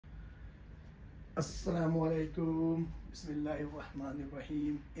Assalamu alaikum.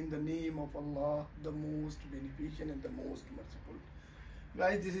 Bismillahirrahmanirrahim. In the name of Allah, the most beneficent and the most merciful.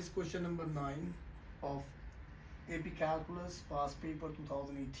 Guys, this is question number 9 of AP Calculus, past paper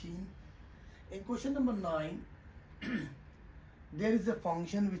 2018. In question number 9, there is a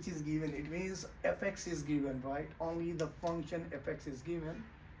function which is given. It means fx is given, right? Only the function fx is given.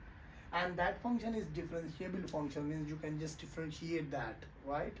 And that function is differentiable function, means you can just differentiate that,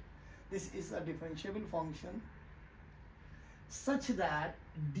 right? This is a differentiable function such that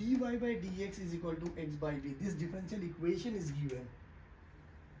dy by dx is equal to x by v. This differential equation is given,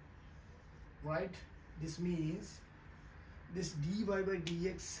 right? This means this dy by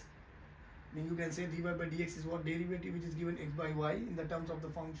dx, then you can say dy by dx is what? Derivative which is given x by y in the terms of the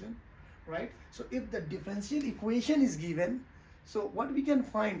function, right? So if the differential equation is given, so what we can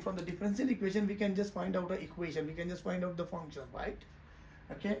find from the differential equation, we can just find out the equation, we can just find out the function, right?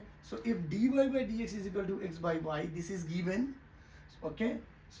 Okay, so if dy by dx is equal to x by y, this is given, okay,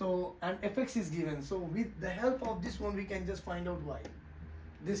 so and fx is given, so with the help of this one we can just find out y.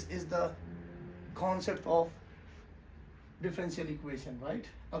 This is the concept of differential equation, right?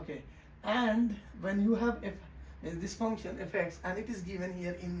 Okay, and when you have this function fx and it is given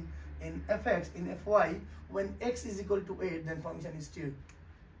here in fx, in fy, when x is equal to 8, then function is 2,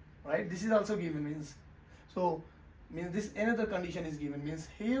 right? This is also given, means this another condition is given, means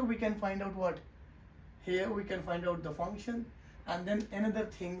here we can find out what? Here we can find out the function, and then another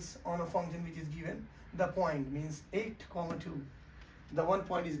things on a function which is given, the point, means 8, 2, the one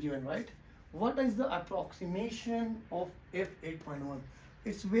point is given, right? What is the approximation of f 8.1?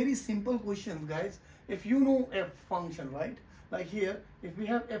 It's very simple question, guys. If you know f function, right, like here if we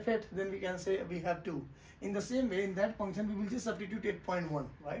have f8, then we can say we have 2. In the same way, in that function we will just substitute 8.1,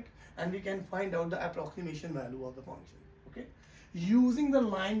 right, and we can find out the approximation value of the function, okay, using the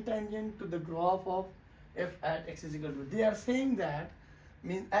line tangent to the graph of f at x is equal to. They are saying that,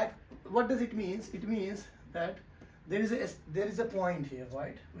 means what does it means? It means that there is a point here,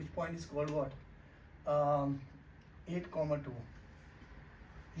 right, which point is called what? 8, 2.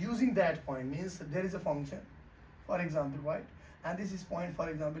 Using that point, means there is a function, for example, right, and this is point, for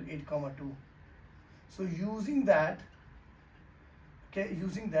example, 8, 2. So using that, okay,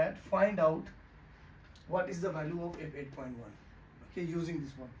 using that, find out what is the value of f 8.1, okay, using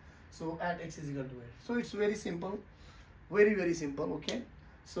this one. So at x is equal to 8. So it's very simple, very simple, okay.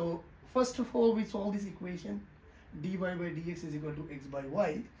 So first of all, we solve this equation, dy by dx is equal to x by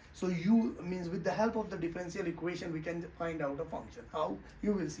y. So you, means with the help of the differential equation, we can find out a function. How?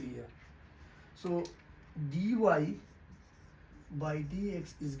 You will see here. So dy by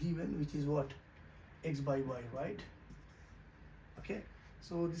dx is given, which is what? X by y, right? Okay,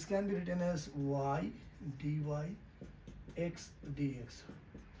 so this can be written as y dy x dx.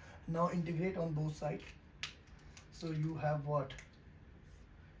 Now integrate on both sides. So you have what?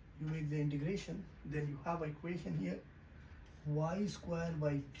 You make the integration, then you have an equation here, y square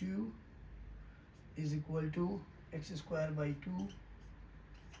by 2 is equal to x square by 2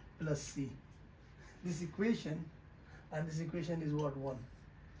 plus c. This equation, and this equation is what? 1.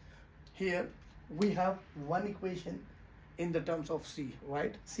 Here we have one equation in the terms of c,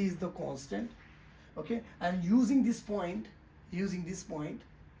 right? C is the constant, okay, and using this point,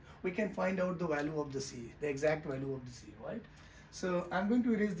 we can find out the value of the c, the exact value of the c, right? So I'm going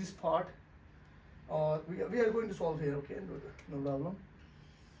to erase this part, or we are going to solve here, okay, no problem.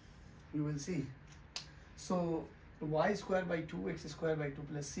 You will see. So y square by 2, x square by 2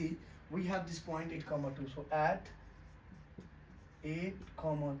 plus c, we have this point 8, 2. So at 8,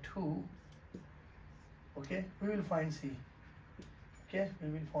 2, okay, we will find c, okay, we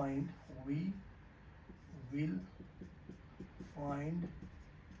will find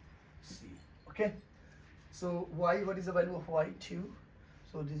c, okay. So y, what is the value of y? 2.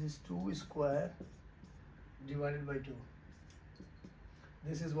 So this is 2 square divided by 2.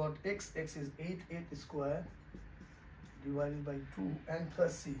 This is what? X is 8 square divided by 2 and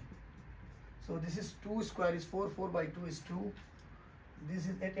plus c. So this is 2 square is 4 by 2 is 2. This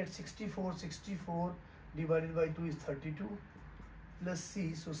is 8 64 divided by 2 is 32 plus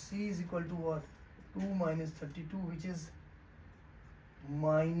c. So c is equal to what? 2 minus 32, which is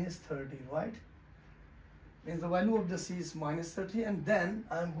minus 30, right? Means the value of the c is minus 30, and then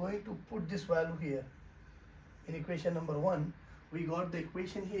I am going to put this value here in equation number 1. We got the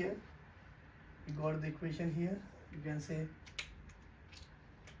equation here, you can say,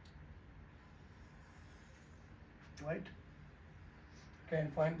 right?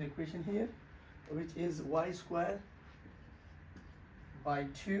 Can find the equation here, which is y square by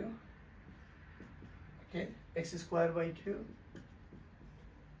 2, okay, x square by 2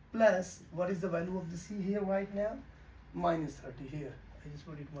 plus what is the value of the c here right now? Minus 30 here. I just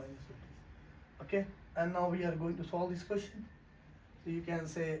put it minus 30. Okay, and now we are going to solve this question. So you can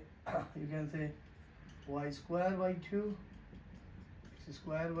say y square by 2 x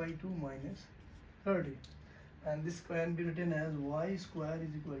square by 2 minus 30, and this can be written as y square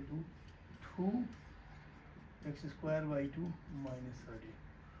is equal to 2 x square by 2 minus 30,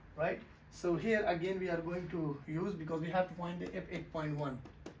 right? So here again we are going to use, because we have to find the f8.1.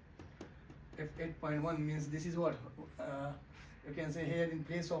 f8.1 means this is what you can say here in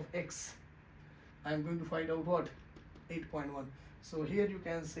place of x I am going to find out what 8.1. So here you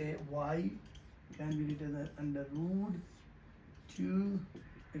can say y can be written as under root 2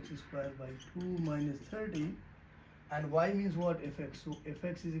 x square by 2 minus 30, and y means what? Fx. So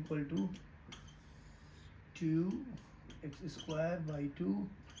fx is equal to 2 x square by 2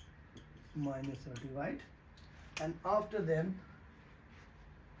 minus 30, right? And after then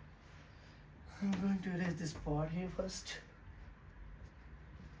I'm going to erase this part here first.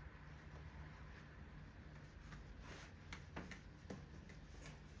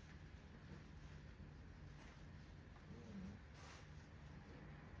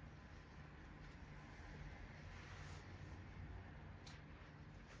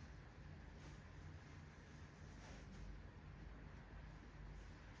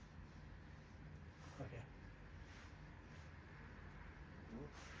 Okay.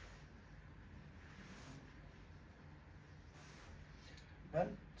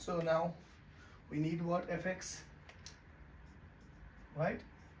 Done. So now we need what? Fx, right?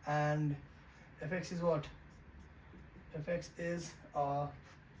 And fx is what? Fx is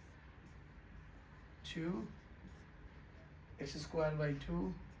 2 x square by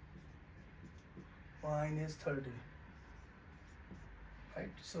 2 minus 30, right?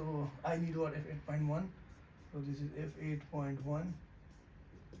 So I need what? f8.1. So this is f8.1.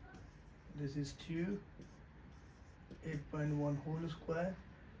 This is 2 8.1 whole square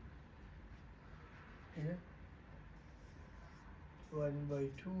here divided by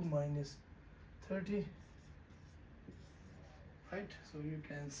 2 minus 30, right? So you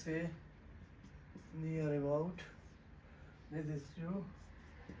can say near about this is 2,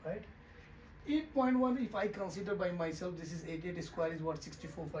 right? 8.1 if I consider by myself, this is 88 square is what?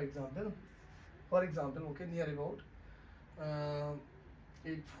 64 for example, okay, near about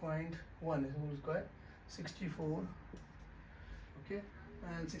 8.1 is whole square 64, okay,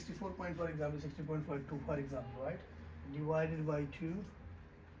 and 64 point, for example 60.42 for example, right, divided by 2,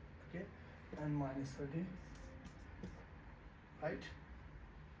 okay, and minus 30, right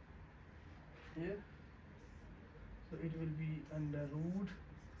here. So it will be under root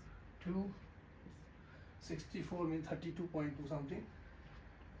 2, 64 means 32.2 something,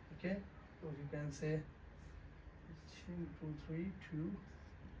 okay. So you can say 2, 3, 2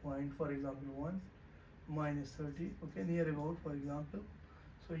 point, for example 1 minus 30, okay, near about, for example.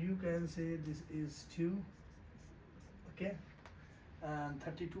 So you can say this is 2, okay, and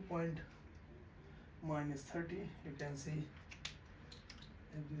 32 point minus 30, you can see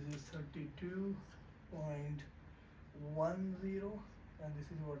if this is 32.10 and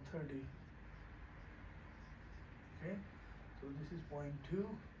this is what? 30, okay. So this is 0.2,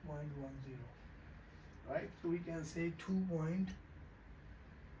 0.10, right? So we can say 2.10.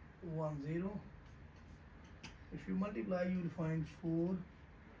 If you multiply, you will find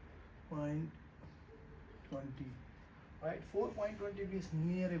 4.20, right? 4.20 is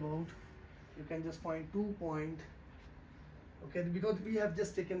near about, you can just find 2 point, okay, because we have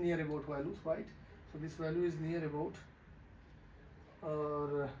just taken near about values, right? So this value is near about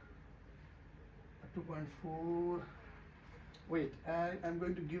or 2.4. Wait, I'm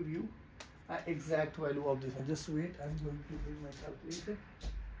going to give you an exact value of this. Just wait, I'm going to bring my calculator.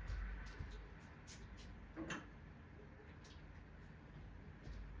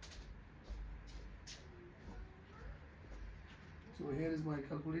 So here is my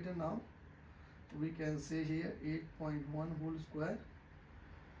calculator now. We can say here 8.1 whole square,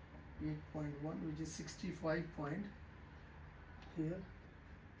 8.1, which is 65 point. Here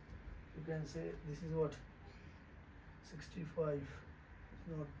you can say this is what? 65.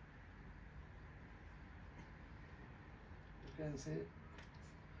 Not. You can say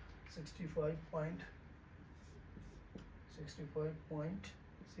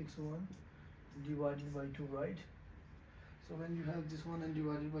 65.61 divided by 2, right? So when you have this one and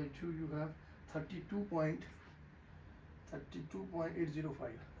divided by 2, you have 32.805.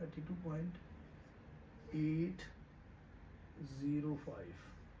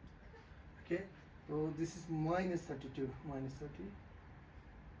 Okay, so this is minus 32, minus 30,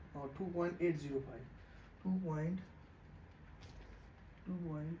 or 2.805,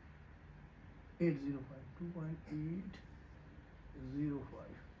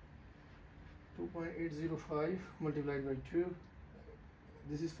 2.805 multiplied by 2.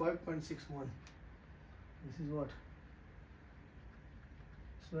 This is 5.61. This is what?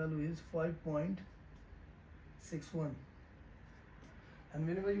 This value is 5.61. And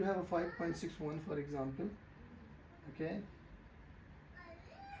whenever you have a 5.61, for example, okay,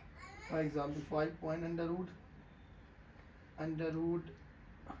 for example, 5 point under root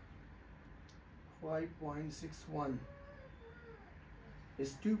 5.61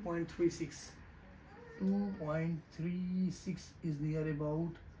 is 2.36. 2.36 is near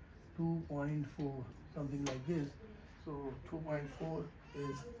about 2.4, something like this. So 2.4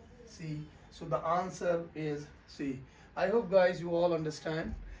 is C. So the answer is C. I hope guys you all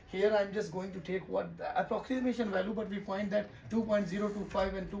understand. Here I'm just going to take what the approximation value, but we find that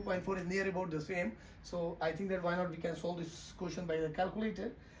 2.025 and 2.4 is near about the same. So I think that why not we can solve this question by the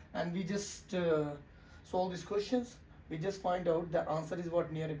calculator, and we just solve these questions. We just find out the answer is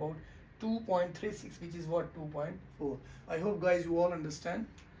what, near about 2.36, which is what, 2.4. I hope guys you all understand.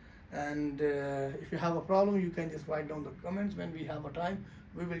 And if you have a problem, you can just write down the comments. When we have a time,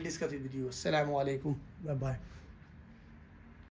 we will discuss it with you. Assalamu alaikum. Bye bye.